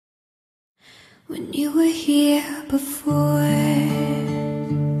when you were here before.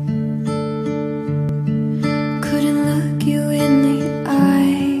 Couldn't look you in the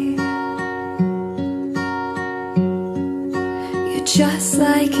eye. You're just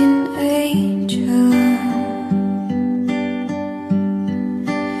like an angel.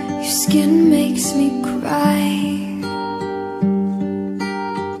 Your skin makes me cry.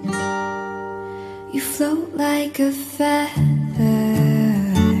 You float like a feather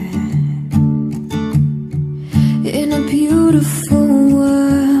in a beautiful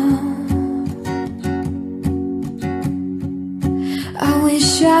world. I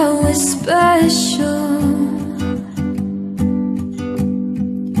wish I was special.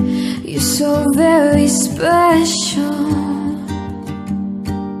 You're so very special.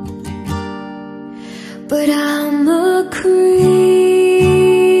 But I'm a creep.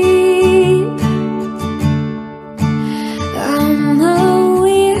 I'm a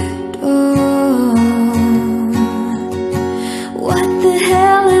weirdo. What the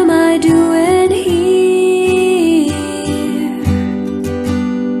hell am I doing here?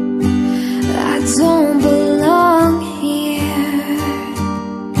 I don't belong here.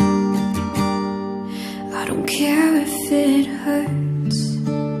 I don't care if it hurts.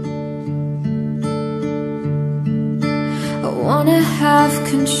 I wanna have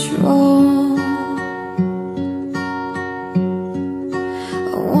control.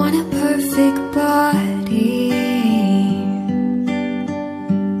 I want a perfect body,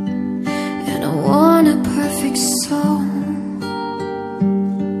 and I want a perfect soul.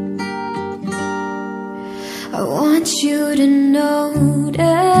 I want you to notice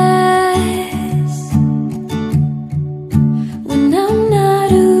when I'm not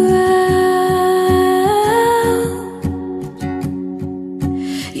around.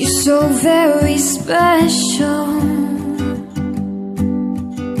 You're so very special.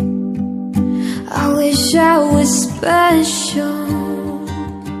 I wish I was special.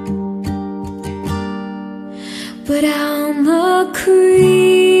 But I'm a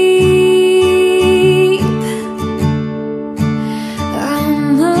creep.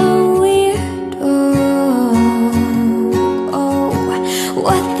 I'm a weirdo. Oh,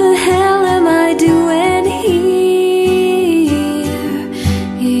 what the hell am I doing here?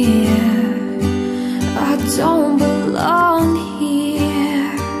 Here, I don't belong here.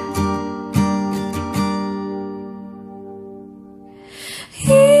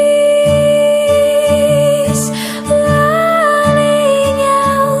 He's running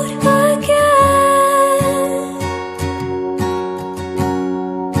out again.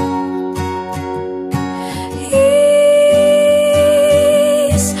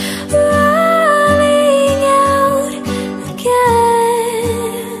 He's running out again.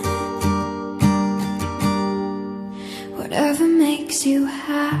 Whatever makes you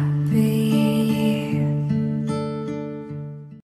happy.